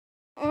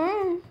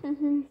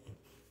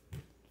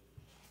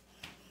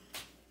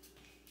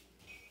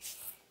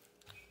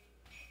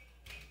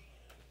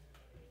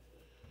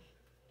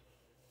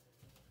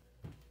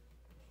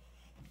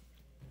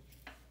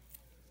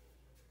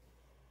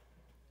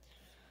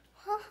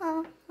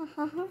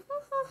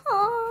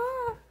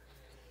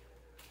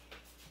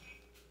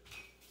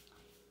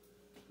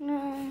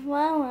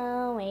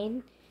Well,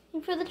 waiting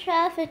for the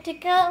traffic to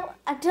go.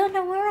 I don't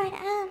know where I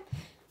am.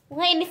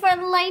 Waiting for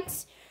the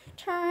lights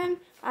to turn.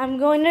 I'm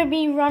going to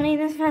be running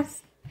as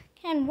fast as I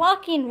can.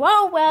 Walking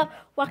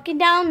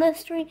down the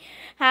street.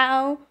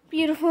 How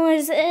beautiful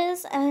it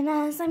is. And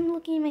as I'm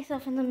looking at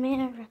myself in the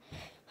mirror,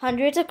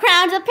 hundreds of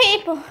crowds of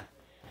people.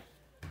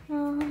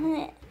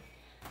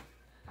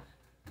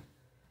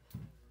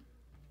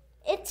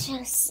 It's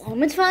just so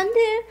much fun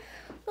to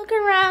look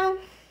around.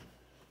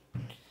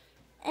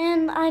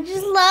 And I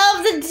just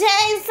love the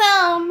day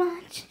so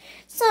much.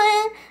 So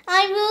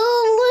I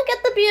will look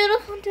at the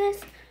beautiful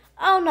days.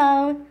 Oh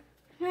no.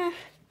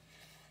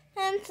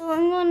 And so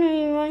I'm going to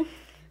be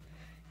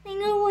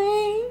running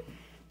away.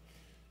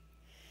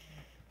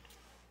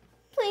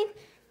 Please,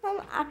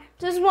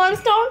 just one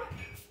stone.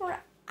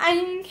 I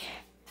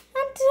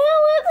can't deal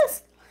with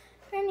this.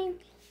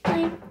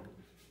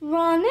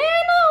 Running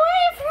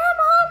away from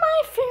all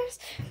my fears.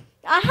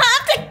 I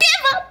have to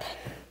give up.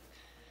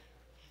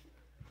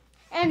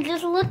 And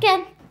just look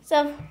at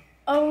myself.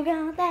 Oh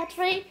God, that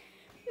freaked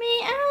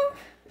me out.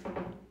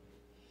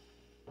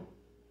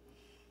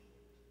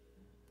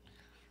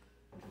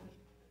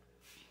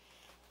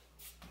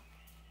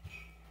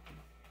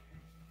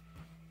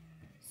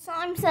 So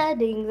I'm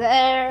sitting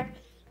there,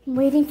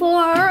 waiting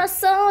for a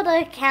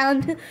soda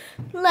can to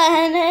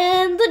let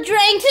in the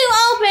drain to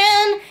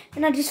open.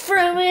 And I just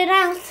threw it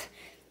out.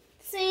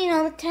 Seeing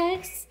all the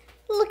texts,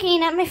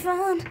 looking at my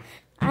phone.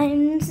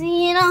 I'm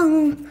seeing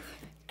all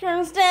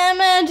girls'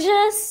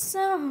 damages,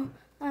 so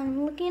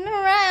I'm looking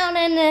around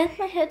and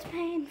my head's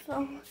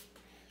painful.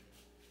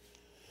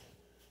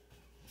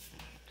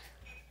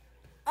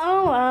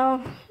 Oh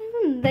well,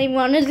 they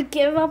wanted to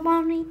give up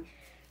on me.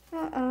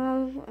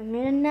 I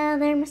made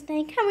another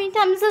mistake. How many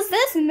times is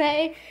this in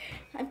May?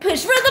 I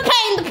push for the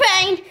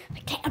pain. I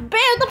can't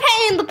bear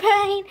the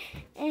pain.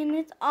 And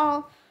it's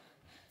all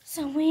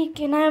so weak,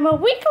 and I'm a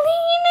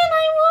weakling, and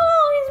I will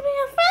always be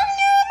a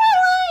failure in my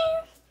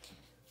life.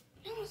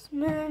 Those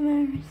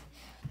memories.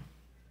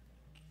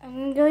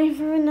 I'm going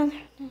for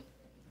another one.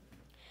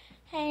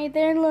 Hey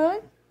there,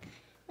 look.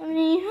 How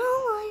many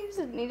lives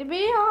that need to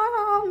be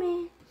on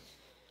me?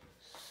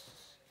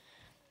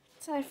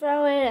 So I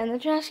throw it in the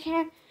trash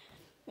can,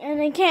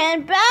 and I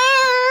can't bear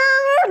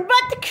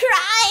but to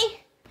cry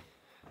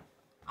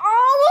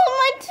all of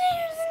my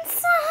tears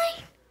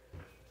inside.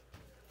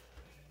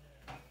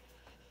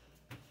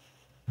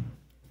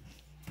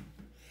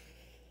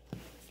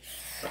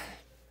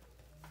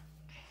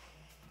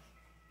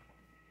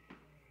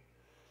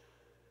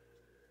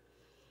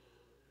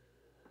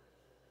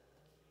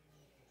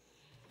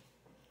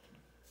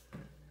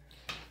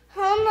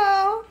 Oh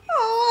no,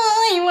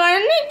 I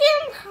wanted to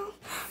get home.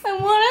 I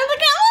wanted to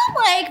come home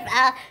like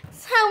that.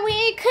 That's how we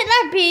could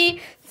not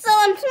be. So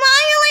I'm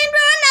smiling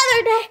for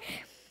another day.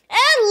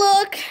 And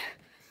look,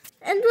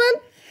 and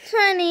what's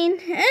turning.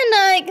 And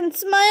I can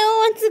smile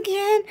once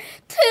again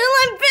till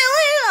I'm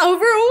feeling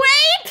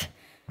overweight.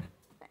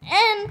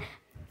 And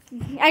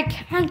I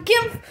can't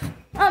give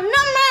a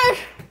number.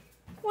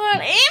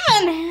 Well,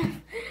 even if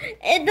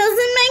it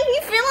doesn't